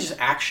 it's not even just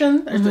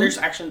action. There's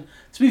action.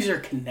 These movies are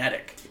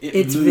kinetic.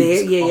 It's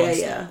moves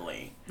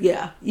constantly.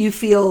 Yeah. You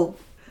feel...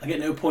 Like, at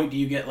no point do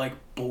you get, like,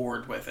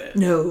 bored with it.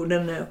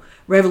 No.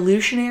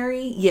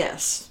 Revolutionary?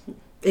 Yes.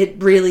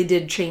 It really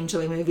did change the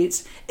way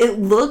movies... It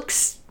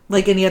looks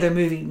like any other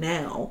movie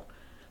now.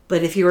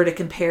 But if you were to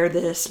compare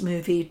this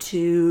movie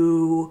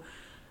to...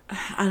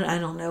 I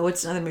don't know.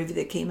 What's another movie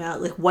that came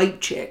out? Like,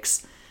 White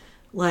Chicks.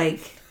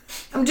 Like...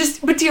 But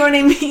do you know what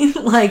I mean?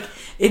 Like,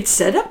 it's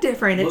set up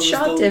different. It's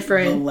shot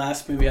different. The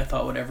last movie I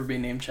thought would ever be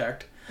name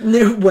checked.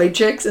 White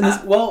Chicks? And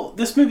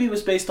this movie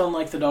was based on,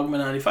 like, the Dogma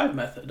 95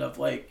 method of,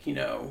 like, you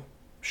know,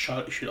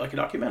 shoot like a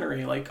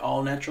documentary, like,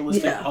 all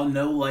naturalistic. Yeah. All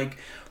no, like,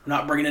 we're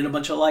not bringing in a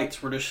bunch of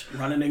lights. We're just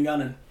running and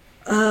gunning.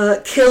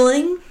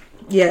 Killing.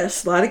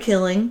 Yes, a lot of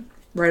killing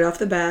right off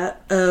the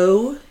bat.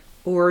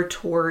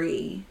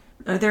 Oratory.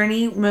 Are there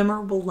any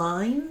memorable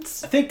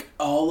lines? I think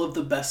all of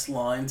the best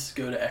lines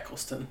go to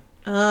Eccleston.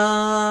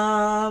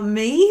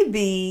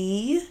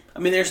 Maybe. I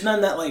mean, there's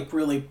none that, like,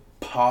 really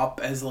pop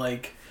as,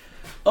 like,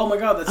 oh my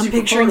god, that's I'm super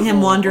picturing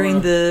him quotable,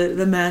 wandering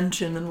the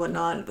mansion and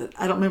whatnot, but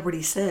I don't remember what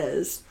he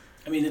says.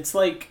 I mean, it's,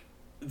 like,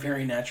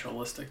 very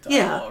naturalistic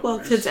dialogue. Yeah, well,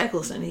 because it's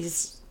Eccleston.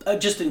 He's...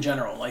 just in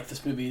general, like,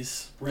 this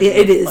movie's written... Yeah,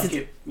 it is. Like,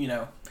 it, you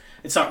know,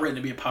 it's not written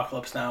to be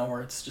Apocalypse Now,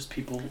 where it's just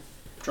people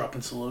dropping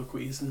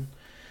soliloquies and...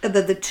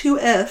 The two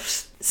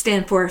F's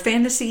stand for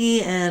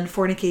fantasy and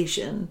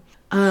fornication.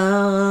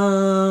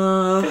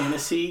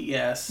 Fantasy,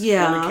 yes.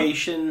 Yeah.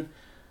 Fornication.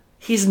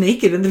 He's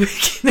naked in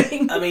the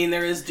beginning. I mean,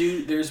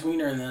 there's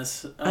wiener in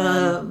this.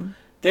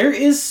 There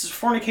is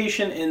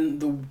fornication in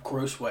the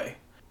gross way.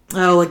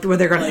 Oh, like where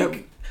they're gonna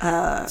rape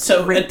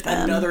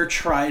them. Another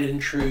tried and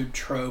true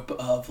trope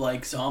of,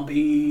 like,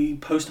 zombie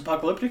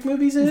post-apocalyptic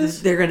movies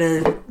is they're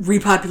gonna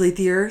repopulate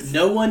the earth.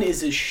 No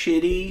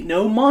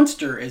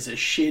monster is as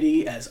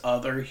shitty as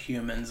other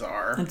humans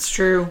are. That's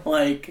true.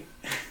 Like,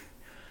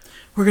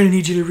 we're gonna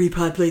need you to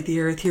repopulate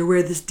the earth. Here,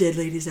 wear this dead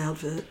lady's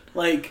outfit.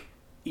 Like,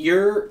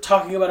 you're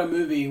talking about a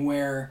movie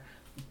where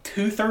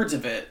 2/3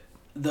 of it,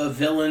 the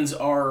villains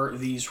are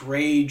these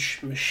rage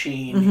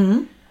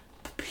machine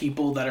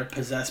people that are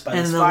possessed by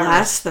this virus. And the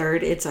last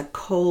third, it's a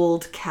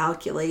cold,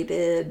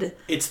 calculated...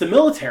 It's the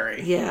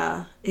military.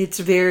 Yeah. It's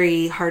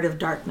very Heart of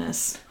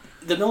Darkness.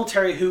 The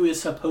military, who is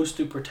supposed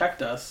to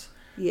protect us,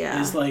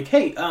 is like,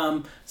 hey,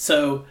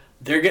 so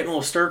they're getting a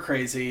little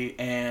stir-crazy,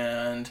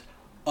 and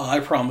I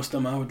promised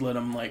them I would let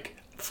them, like,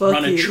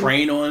 run a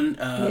train on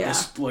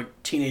this,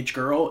 like, teenage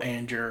girl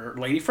and your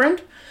lady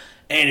friend.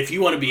 And if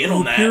you want to be in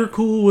on that... You're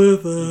cool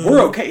with it.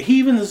 We're okay. He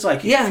even is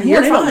like, if you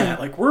want in on that,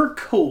 like, we're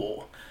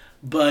cool.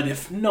 But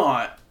if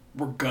not,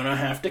 we're gonna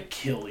have to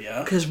kill you.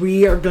 Because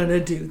we are gonna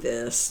do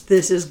this.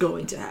 This is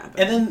going to happen.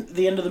 And then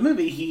the end of the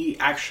movie, he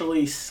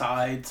actually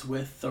sides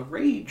with the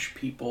rage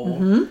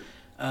people.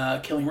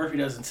 Killing Murphy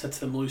does and sets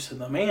them loose in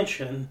the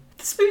mansion.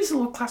 This movie's a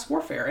little class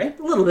warfare, eh?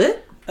 A little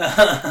bit.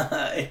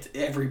 It's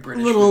every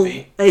British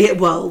movie.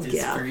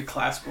 It's very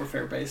class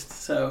warfare based.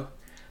 So,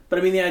 but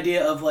I mean, the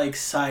idea of, like,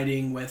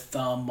 siding with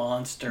the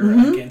monster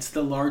against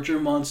the larger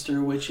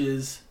monster, which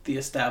is the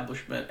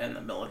establishment and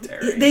the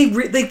military.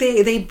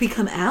 They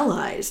become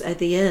allies at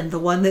the end. The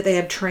one that they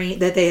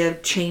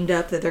have chained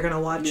up that they're gonna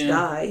watch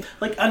die.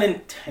 Like,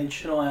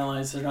 unintentional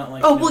allies. They're not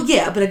like... Oh, well,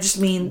 yeah, but I just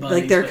mean,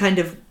 buddies, like, they're kind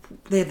of...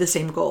 They have the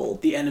same goal.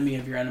 The enemy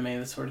of your enemy,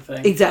 that sort of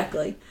thing.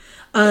 Exactly.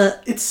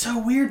 It's so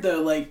weird,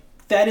 though. Like,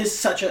 that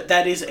is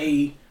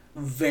a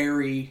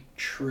very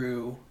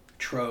true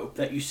trope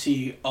that you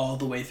see all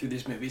the way through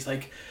these movies.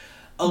 Like,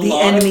 the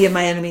enemy of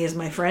my enemy is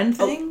my friend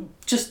thing?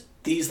 Just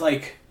these,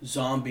 like,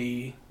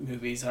 zombie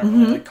movies. I don't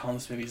really like calling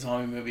this movie a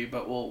zombie movie,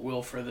 but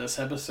we'll for this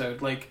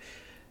episode. Like,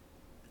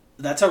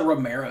 that's a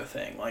Romero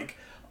thing. Like,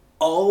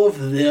 all of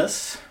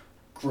this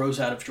grows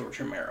out of George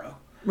Romero.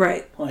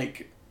 Right.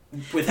 Like,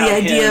 without the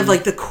idea him, of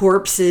like the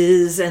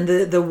corpses and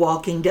the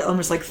Walking Dead,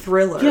 almost like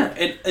Thriller. Yeah,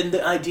 and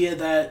the idea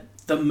that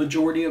the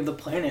majority of the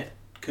planet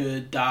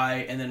could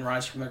die and then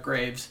rise from their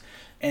graves,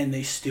 and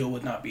they still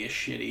would not be as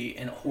shitty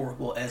and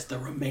horrible as the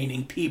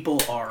remaining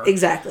people are.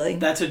 Exactly.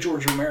 That's a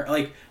George Romero.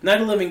 Like,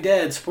 Night of the Living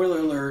Dead, spoiler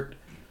alert,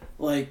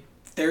 like,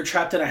 they're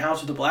trapped in a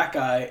house with a black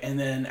guy, and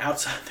then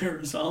outside there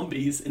are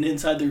zombies, and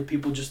inside there are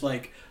people just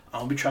like,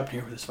 I'll be trapped in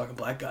here with this fucking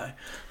black guy.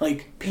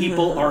 Like,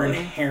 people are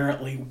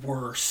inherently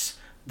worse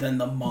than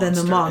the monster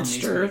in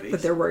these movies.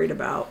 That they're worried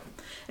about.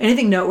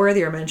 Anything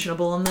noteworthy or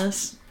mentionable in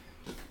this?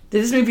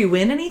 Did this movie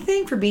win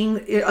anything for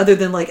being, other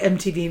than like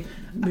MTV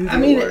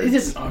Movie Awards? It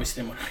doesn't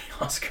obviously win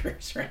any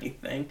Oscars or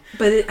anything.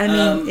 But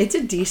it's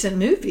a decent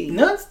movie.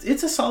 No,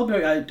 it's a solid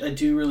movie. I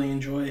do really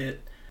enjoy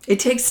it. It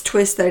takes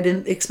twists that I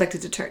didn't expect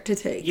it to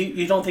take.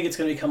 You don't think it's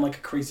going to become like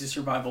a crazy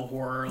survival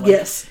horror? Like,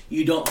 yes.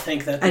 You don't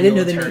think that the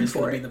military is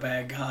going to be the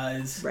bad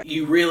guys. Right.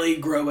 You really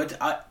grow it.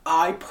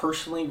 I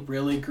personally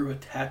really grew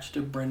attached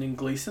to Brendan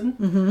Gleeson.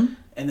 Mm-hmm.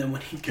 And then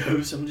when he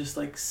goes, I'm just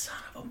like, son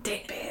of a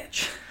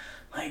bitch.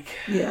 Like,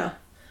 yeah.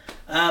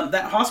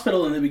 That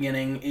hospital in the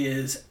beginning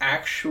is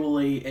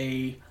actually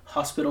a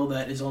hospital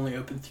that is only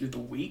open through the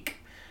week.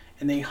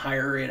 And they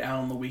hire it out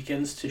on the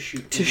weekends to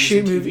shoot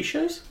TV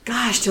shows.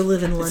 Gosh, to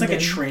live in London. It's like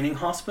a training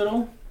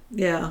hospital.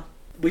 Yeah.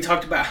 We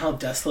talked about how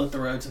desolate the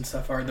roads and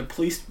stuff are. The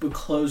police would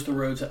close the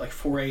roads at like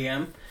 4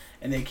 a.m.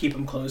 and they keep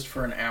them closed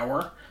for an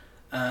hour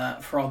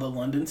for all the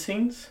London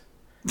scenes.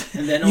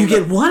 And then you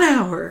get 1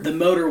 hour. The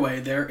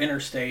motorway, their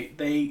interstate,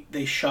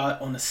 they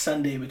shot on a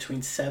Sunday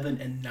between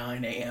 7 and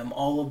 9 a.m.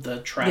 All of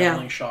the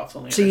traveling shots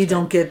on the interstate. So you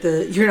don't get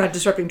you're not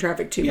disrupting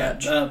traffic too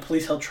much. Yeah,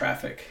 police held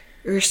traffic.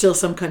 There's still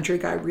some country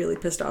guy really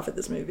pissed off at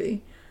this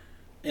movie.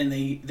 And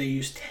they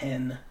used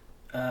 10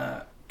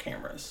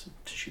 cameras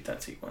to shoot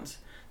that sequence.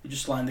 You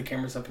just line the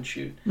cameras up and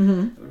shoot.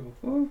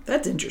 Mm-hmm.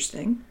 That's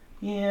interesting.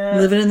 Yeah.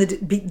 Living in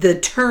the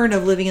turn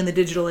of living in the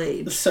digital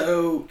age.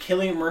 So,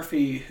 Cillian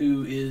Murphy,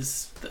 who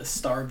is the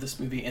star of this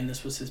movie, and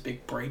this was his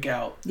big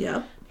breakout.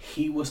 Yeah.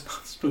 He was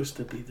not supposed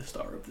to be the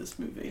star of this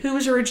movie. Who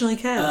was originally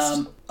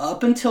cast?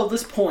 Up until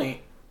this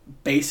point,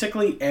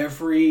 basically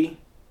every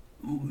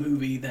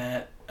movie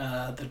that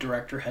the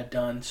director had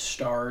done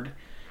starred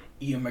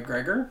Ian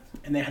McGregor,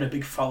 and they had a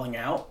big falling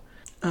out.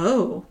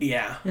 Oh.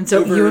 Yeah. And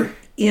so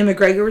Ian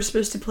McGregor was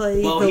supposed to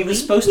play Well, he was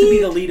supposed to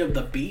be the lead of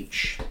The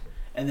Beach,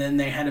 and then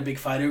they had a big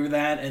fight over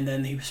that, and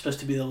then he was supposed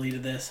to be the lead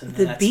of this. And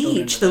The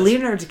Beach, the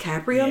Leonardo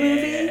DiCaprio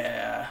movie?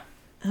 Yeah.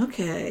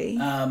 Okay.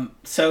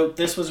 So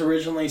this was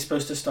originally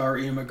supposed to star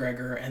Ian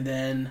McGregor, and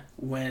then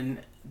when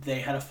they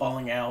had a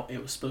falling out,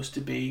 it was supposed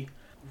to be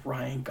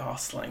Ryan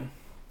Gosling.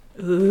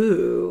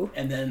 Ooh.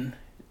 And then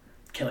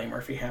Cillian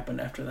Murphy happened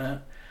after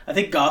that. I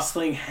think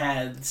Gosling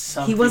had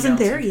something. He wasn't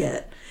there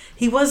yet.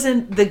 He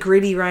wasn't the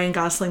gritty Ryan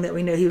Gosling that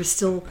we know. He was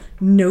still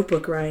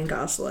Notebook Ryan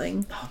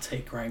Gosling. I'll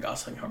take Ryan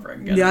Gosling over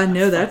again. Yeah, I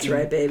know that's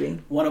right,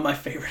 baby. One of my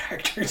favorite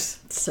actors.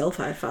 Self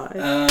high five.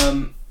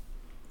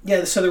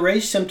 Yeah, so the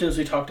raised symptoms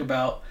we talked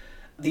about,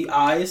 the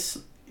eyes,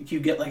 you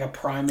get like a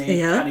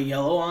primate kind of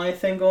yellow eye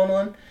thing going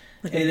on.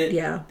 Like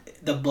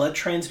the blood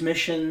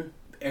transmission,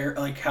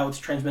 like how it's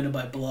transmitted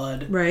by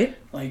blood. Right.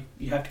 Like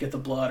you have to get the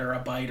blood or a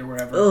bite or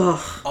whatever.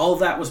 Ugh. All of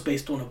that was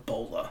based on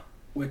Ebola,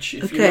 which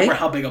if you remember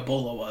how big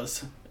Ebola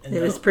was. It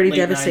was pretty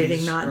devastating,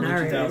 90s, not in our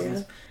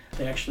area.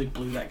 They actually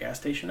blew that gas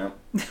station up.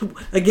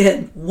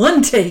 Again,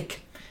 one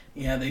take.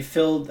 Yeah, they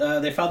filed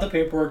the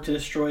paperwork to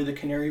destroy the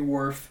Canary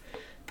Wharf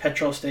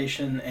petrol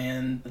station,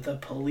 and the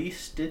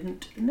police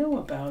didn't know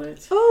about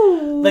it.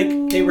 Oh.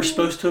 Like, they were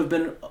supposed to have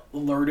been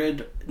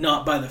alerted,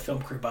 not by the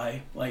film crew,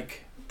 by,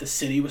 like, the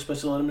city was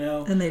supposed to let them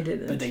know. And they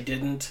didn't. But they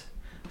didn't.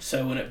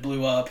 So when it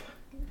blew up...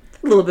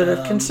 A little bit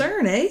of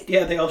concern, eh?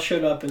 Yeah, they all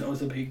showed up, and it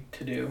was a big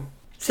to-do.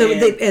 So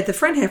at the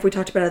front half, we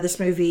talked about how this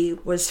movie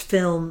was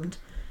filmed,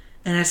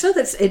 and I said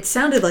that it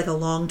sounded like a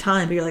long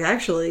time, but you're like,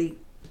 actually,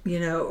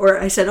 or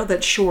I said, oh,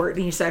 that's short,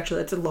 and you said, actually,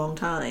 that's a long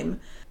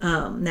time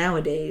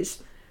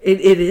nowadays.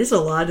 It is a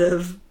lot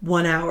of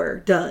 1 hour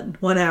done.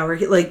 1 hour,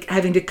 like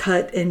having to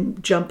cut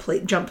and jump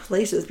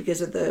places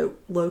because of the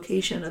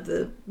location of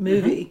the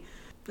movie. Mm-hmm.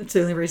 That's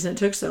the only reason it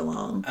took so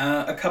long.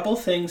 A couple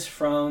things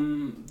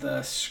from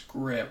the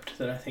script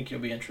that I think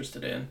you'll be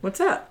interested in. What's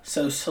that?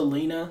 So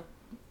Selena,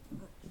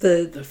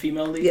 the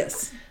female lead.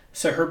 Yes.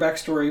 So her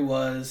backstory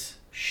was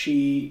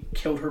she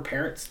killed her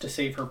parents to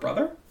save her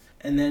brother,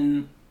 and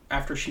then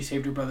after she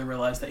saved her brother,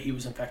 realized that he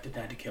was infected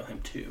and had to kill him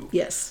too.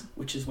 Yes.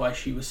 Which is why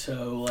she was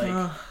so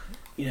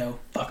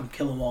fuck him,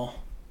 kill them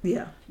all.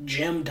 Yeah.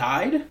 Jim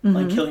died. Mm-hmm.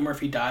 Like Cillian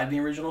Murphy died in the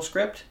original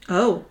script.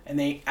 Oh.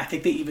 And I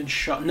think they even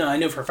shot. No, I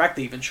know for a fact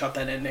they even shot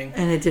that ending.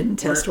 And it didn't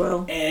test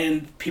well.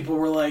 And people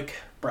were like,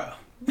 "Bro,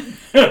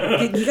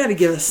 you got to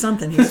give us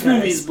something." This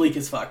movie's bleak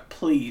as fuck.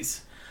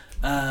 Please.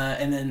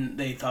 And then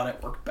they thought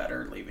it worked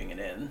better leaving it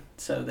in,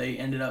 so they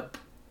ended up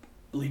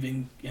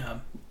leaving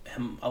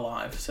him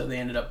alive. So they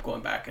ended up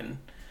going back and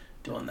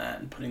doing that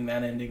and putting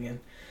that ending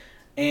in.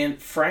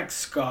 And Frank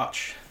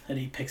Scotch that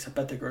he picks up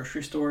at the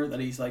grocery store that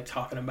he's like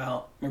talking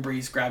about. Remember,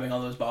 he's grabbing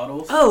all those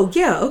bottles. Oh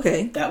yeah,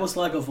 okay. That was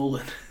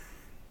Lagavulin.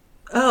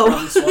 Oh,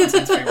 Ron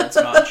Swanson's favorite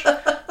scotch.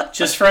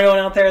 Just for anyone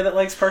out there that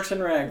likes Parks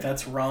and Rec,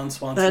 that's Ron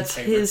Swanson's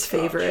favorite. That's his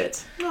scotch.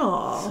 Favorite.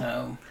 Aww.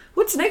 So,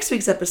 what's next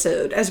week's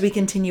episode as we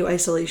continue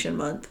Isolation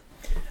Month?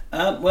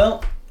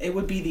 Well, it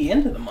would be the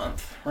end of the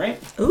month,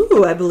 right?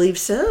 Ooh, I believe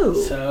so.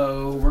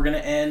 So we're gonna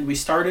end. We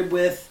started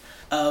with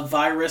a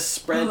virus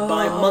spread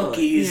by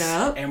monkeys,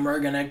 and we're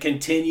gonna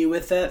continue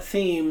with that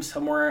theme.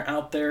 Somewhere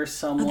out there,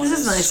 someone this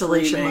isn't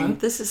Isolation screaming.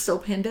 Month. This is still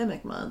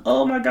Pandemic Month.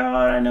 Oh my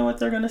God! I know what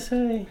they're gonna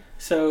say.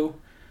 So,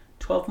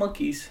 12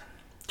 monkeys.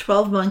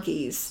 12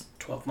 monkeys.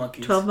 12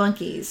 monkeys. 12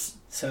 monkeys.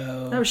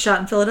 So that was shot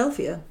in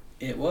Philadelphia.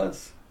 It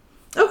was.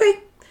 Okay.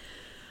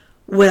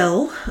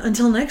 Well,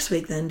 until next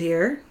week then,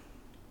 dear.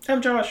 I'm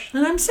Josh.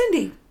 And I'm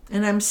Cindy.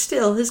 And I'm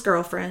still his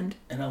girlfriend.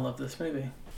 And I love this movie.